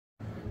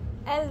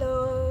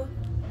Hello,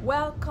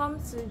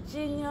 welcome to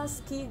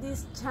Genius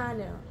Kiddies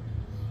channel,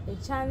 a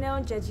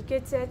channel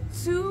dedicated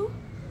to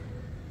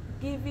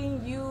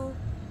giving you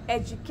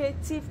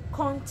educative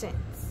content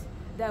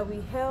that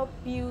will help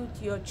build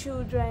your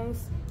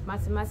children's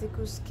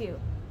mathematical skill.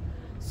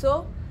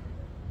 So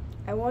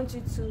I want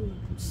you to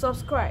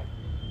subscribe,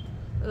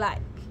 like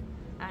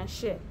and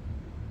share.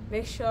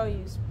 Make sure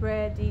you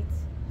spread it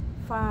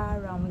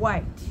far and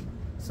wide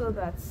so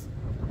that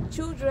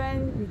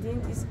children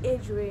within this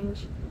age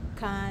range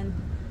can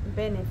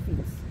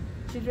benefit.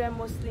 Children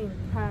mostly in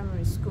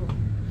primary school.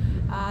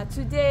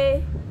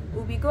 Today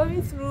we'll be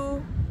going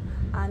through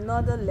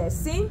another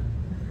lesson,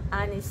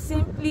 and it's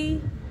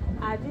simply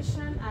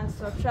addition and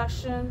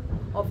subtraction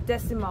of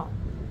decimal.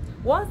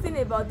 One thing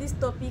about this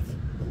topic,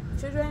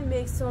 children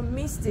make some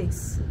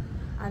mistakes,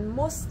 and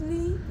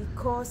mostly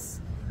because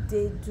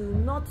they do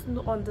not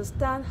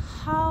understand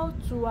how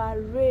to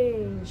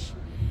arrange.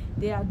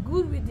 They are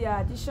good with their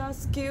addition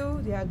skill,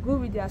 they are good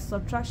with their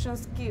subtraction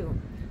skill,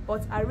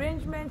 but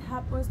arrangement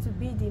happens to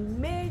be the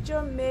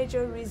major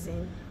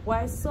reason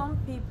why some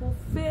people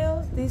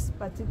fail this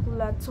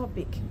particular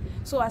topic.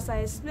 So as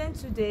I explained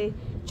today,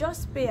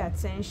 just pay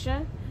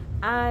attention,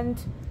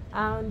 and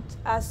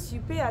as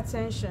you pay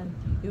attention,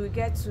 you will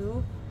get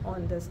to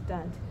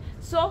understand.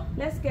 So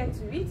let's get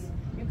to it.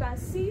 You can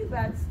see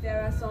that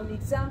there are some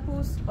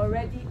examples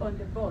already on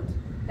the board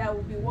that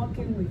we'll be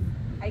working with.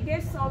 I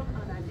gave some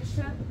on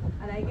addition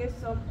and I gave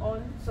some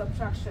on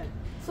subtraction.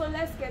 So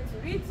let's get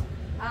to it.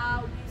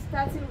 We'll be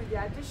starting with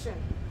the addition.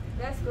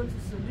 Let's go to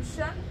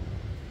solution.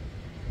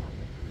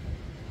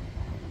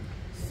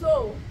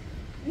 So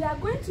we are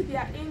going to be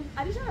in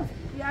addition.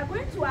 We are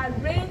going to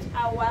arrange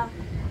our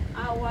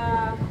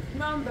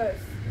numbers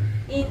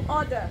in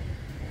order.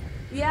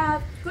 We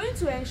are going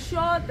to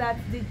ensure that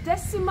the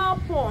decimal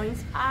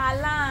points are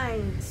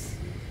aligned.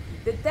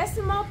 The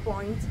decimal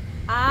points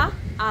are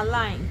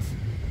aligned.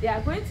 They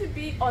are going to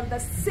be on the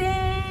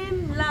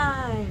same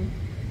line.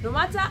 No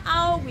matter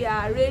how we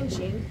are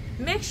arranging,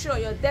 make sure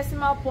your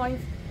decimal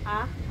points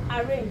are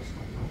arranged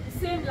the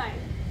same line.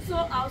 So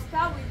I'll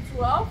start with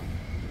 12.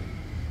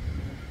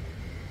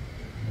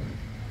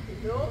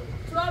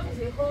 12 is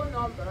a whole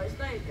number, it's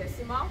not a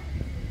decimal.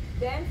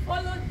 Then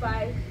followed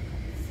by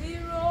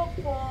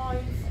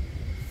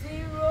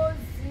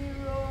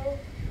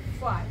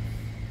 0.005.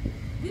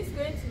 This is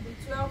going to be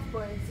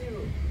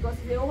 12.0 because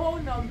it's a whole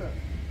number.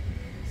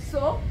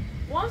 So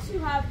once you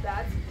have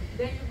that,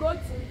 then you go to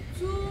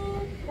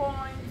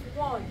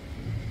 2.1.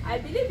 I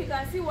believe you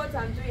can see what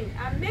I'm doing.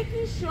 I'm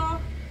making sure,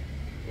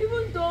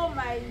 even though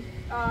my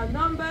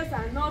numbers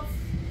are not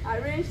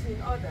arranged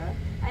in order,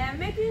 I am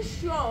making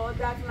sure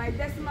that my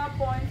decimal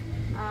points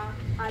are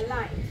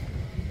aligned.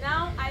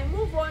 Now I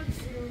move on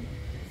to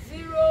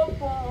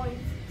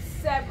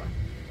 0.7.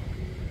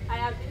 I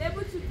have been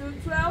able to do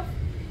 12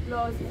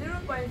 plus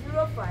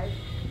 0.05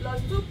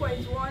 plus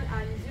 2.1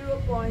 and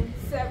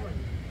 0.7.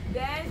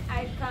 Then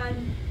I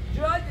can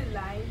draw the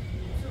line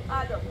to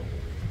add up.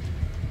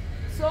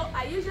 So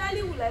I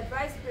usually will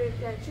advise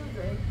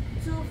children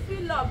to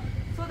fill up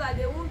so that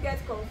they won't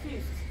get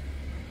confused.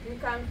 You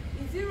can,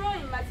 0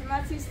 in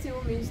mathematics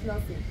still means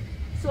nothing.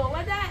 So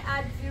whether I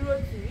add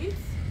 0 to it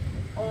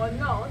or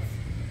not,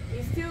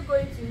 it's still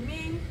going to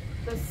mean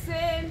the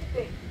same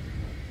thing.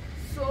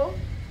 So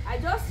I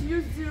just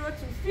use 0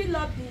 to fill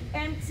up the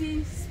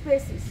empty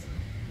spaces.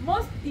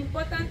 Most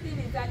important thing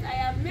is that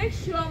I make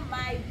sure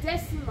my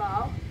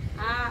decimal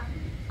are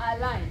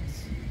aligned.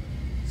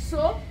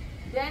 So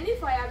then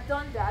if I have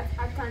done that,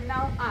 I can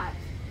now add.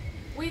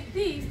 With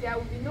this, there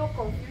will be no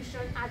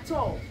confusion at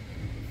all.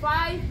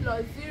 5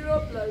 plus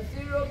 0 plus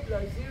 0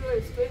 plus 0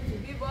 is going to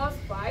give us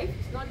 5.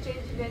 It's not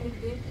changing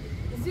anything.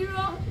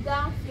 0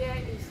 down here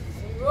is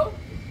 0.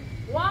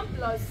 1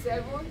 plus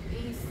 7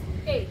 is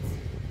 8.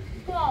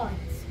 Point.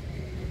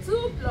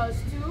 2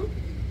 plus 2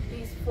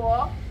 is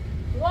 4.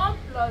 1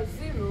 plus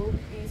 0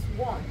 is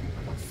 1.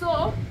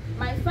 So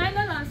my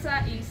final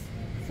answer is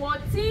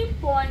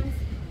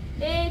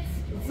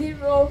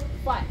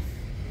 14.805.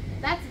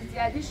 That is the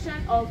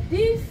addition of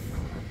these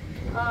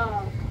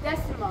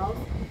decimals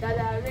that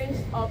are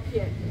arranged up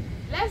here.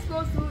 Let's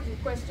go through the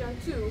question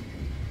 2.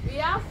 We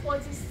have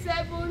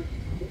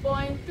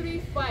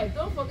 47.35.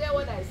 Don't forget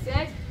what I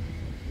said,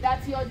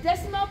 that your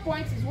decimal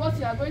point is what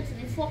you are going to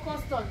be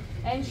focused on.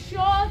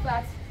 Ensure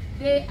that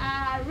they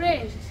are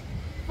arranged,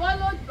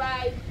 followed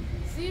by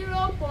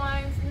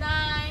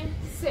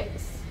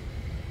 0.96.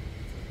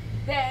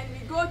 Then we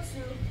go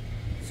to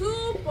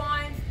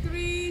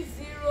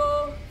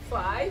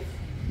 2.305,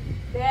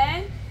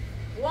 then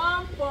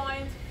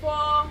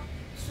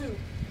 1.42.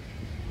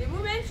 The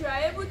moment you are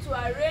able to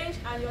arrange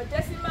and your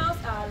decimals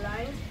are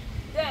aligned,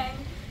 then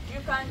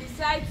you can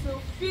decide to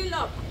fill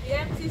up the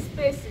empty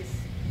spaces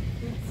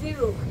with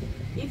 0.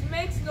 It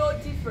makes no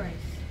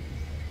difference.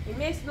 It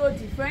makes no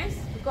difference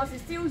because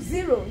it's still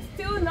 0, it's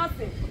still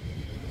nothing.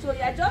 So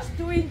you are just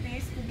doing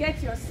this to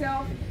get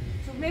yourself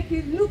to make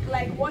it look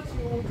like what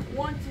you would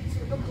want it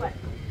to look like.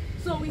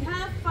 So we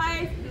have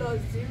 5 plus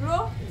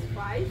 0 is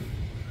 5.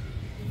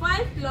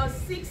 5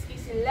 plus 6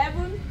 is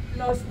 11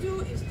 plus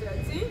 2 is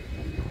 13.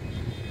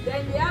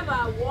 Then we have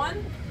our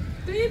 1.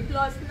 3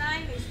 plus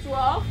 9 is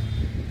 12.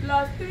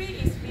 Plus 3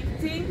 is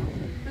 15.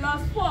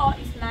 Plus 4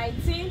 is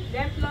 19.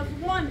 Then plus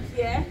 1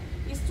 here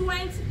is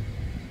 20.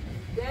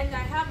 Then I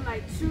have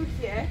my 2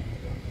 here.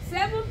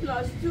 7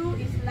 plus 2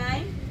 is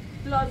 9.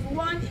 Plus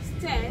 1 is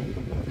 10.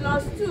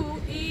 Plus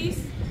 2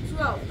 is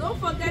 12. Don't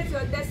forget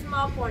your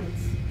decimal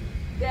points.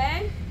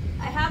 Then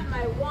I have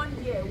my 1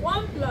 here.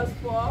 1 plus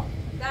 4,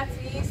 that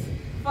is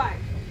 5.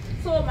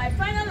 So my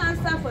final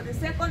answer for the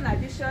second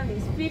addition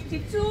is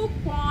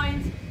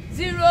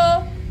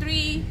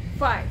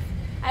 52.035.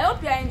 I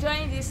hope you are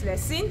enjoying this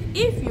lesson.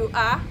 If you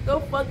are,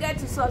 don't forget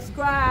to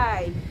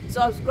subscribe.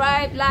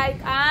 Subscribe, like,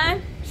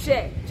 and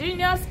share.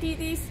 Genius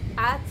Kiddies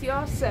at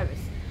your service.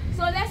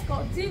 So let's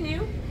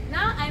continue.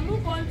 Now I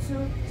move on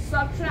to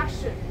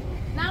subtraction.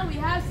 Now we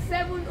have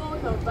 7 whole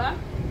number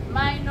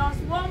minus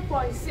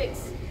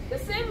 1.6. The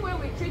same way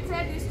we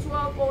treated this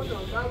 12 whole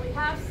number, we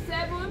have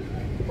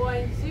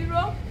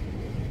 7.0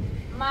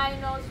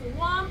 minus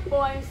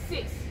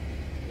 1.6.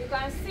 You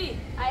can see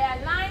I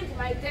aligned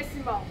my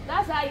decimal.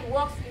 That's how it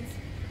works with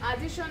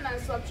addition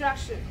and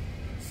subtraction.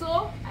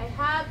 So I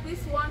have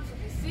this one to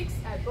be 6.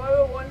 I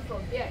borrow 1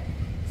 from here.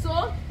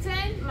 So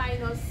 10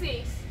 minus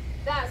 6,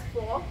 that's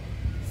 4.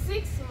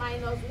 6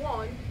 minus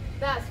 1,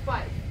 that's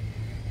 5.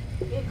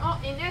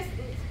 In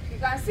essence, you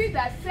can see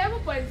that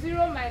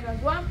 7.0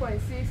 minus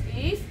 1.6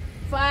 is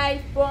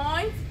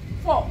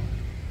 5.4.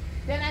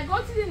 Then I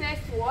go to the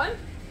next one.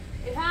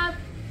 We have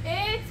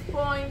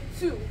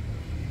 8.2.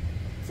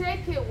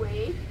 Take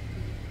away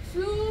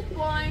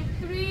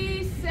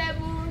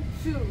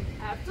 2.372.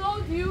 I've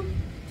told you,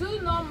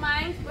 do not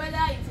mind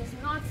whether it is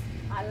not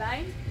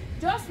aligned.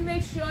 Just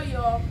make sure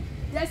your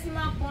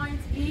decimal point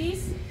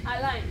is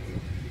aligned.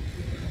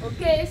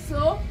 Okay,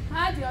 so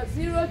add your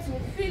 0 to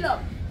fill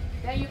up.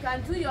 Then you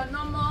can do your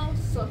normal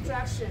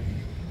subtraction.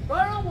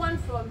 Borrow 1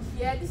 from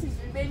here. This is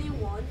remaining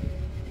 1.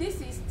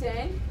 This is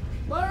 10.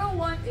 Borrow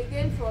 1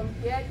 again from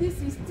here. This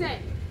is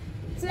 10.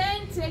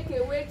 10 take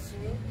away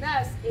 2,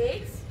 that's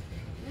 8.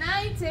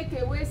 9 take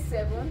away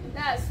 7,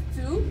 that's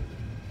 2.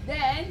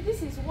 Then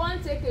this is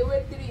 1 take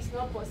away 3 is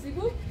not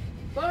possible.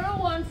 Borrow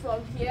 1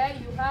 from here,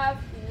 you have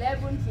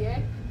 11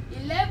 here.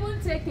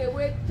 11 take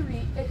away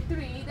 3,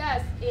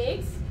 that's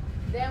 8.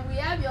 Then we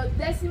have your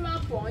decimal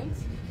point.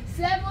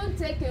 7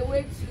 take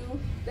away 2,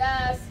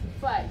 that's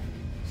 5.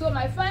 So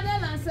my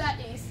final answer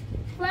is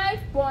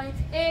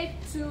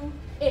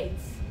 5.828.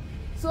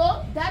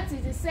 So that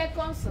is the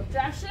second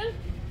subtraction.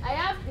 I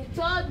have the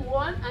third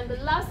one and the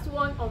last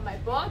one on my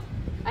board.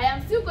 I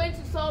am still going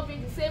to solve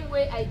it the same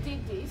way I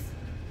did this.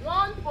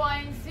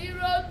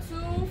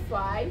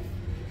 1.025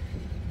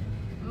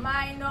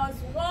 minus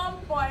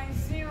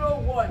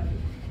 1.01.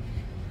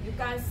 You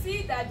can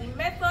see that the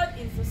method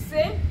is the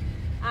same.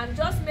 I'm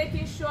just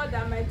making sure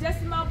that my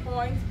decimal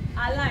points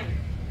align.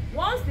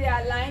 Once they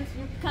are aligned,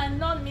 you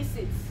cannot miss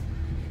it.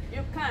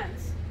 You can't.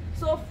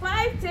 So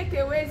 5 take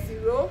away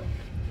 0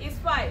 is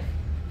 5.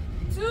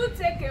 2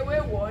 take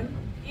away 1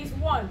 is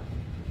 1.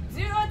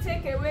 0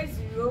 take away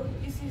 0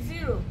 is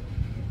 0.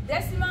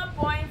 Decimal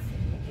point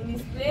in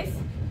its place.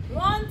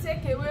 1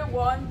 take away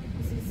 1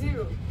 is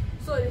 0.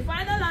 So the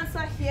final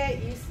answer here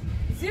is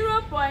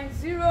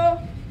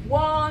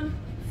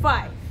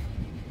 0.015.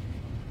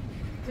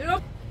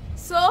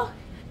 So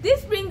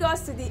this brings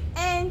us to the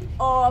end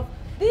of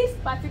this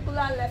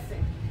particular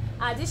lesson,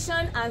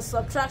 addition and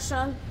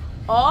subtraction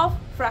of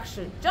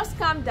fraction. Just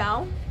calm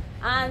down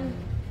and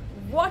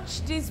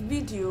watch this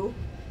video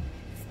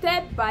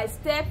step by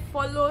step,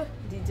 follow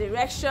the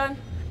direction,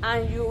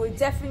 and you will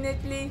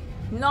definitely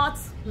not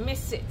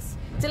miss it.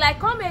 Till I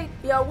come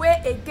your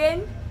way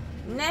again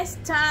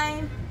next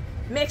time,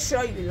 make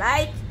sure you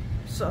like,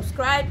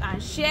 subscribe,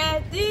 and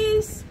share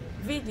this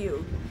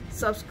video.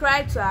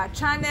 Subscribe to our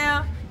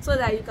channel so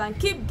that you can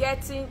keep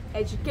getting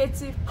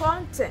educative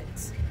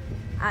content.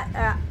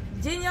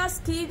 Genius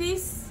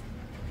Kiddies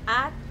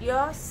at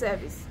your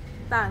service.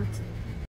 Thank you.